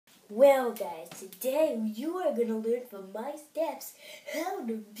Well guys, today you are going to learn from my steps how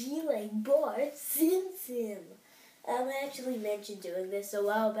to be like Bart Simpson. I actually mentioned doing this a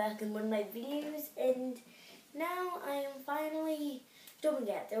while back in one of my videos, and now I am finally doing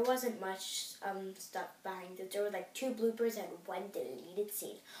it. There wasn't much stuff behind it. There were like 2 bloopers and 1 deleted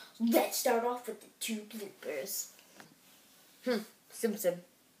scene. Let's start off with the 2 bloopers. Simpson,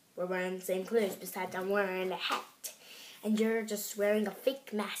 we're wearing the same clothes, besides I'm wearing a hat. And you're just wearing a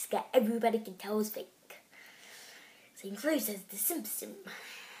fake mask that everybody can tell is fake. Same clothes as the Simpson.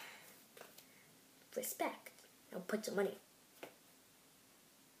 Respect. Now put some money.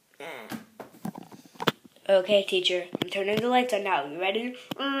 Okay, teacher. I'm turning the lights on now. You ready?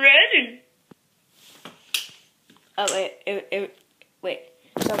 Ready! Oh, wait.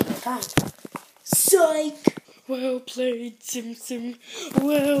 Something time. Psych! Well played, Simpson.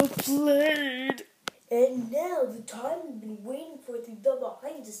 Well played. And now the time we've been waiting for to the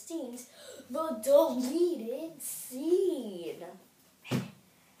behind the scenes, the deleted scene.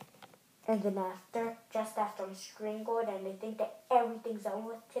 And then just after I'm strangled and they think that everything's over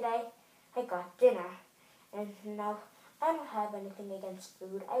with today, I got dinner. And now I don't have anything against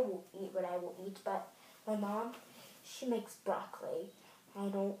food. I will eat what I will eat, but my mom, she makes broccoli. I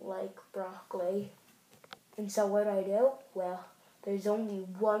don't like broccoli. And so what do? Well, there's only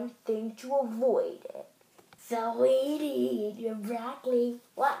one thing to avoid it. So eating your broccoli.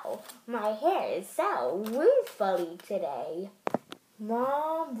 Wow, my hair is so ruefully today.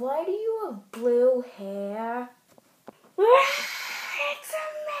 Mom, why do you have blue hair? It's a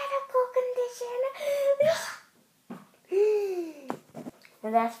medical condition.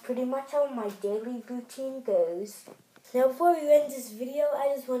 And that's pretty much how my daily routine goes. Now before we end this video,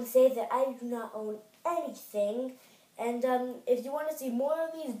 I just want to say that I do not own anything. And if you want to see more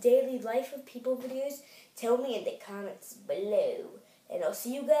of these daily life of people videos, tell me in the comments below. And I'll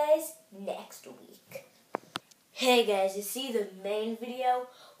see you guys next week. Hey guys, to see the main video,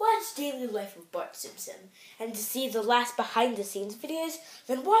 watch Daily Life of Bart Simpson. And to see the last behind the scenes videos,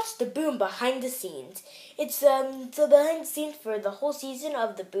 then watch the Boom behind the scenes. It's the behind the scenes for the whole season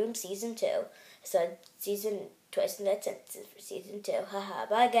of the Boom season 2. So season twice in that sentences for season 2. Haha,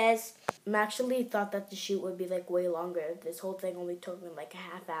 bye guys. I actually thought that the shoot would be like way longer. This whole thing only took me like a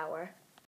half hour.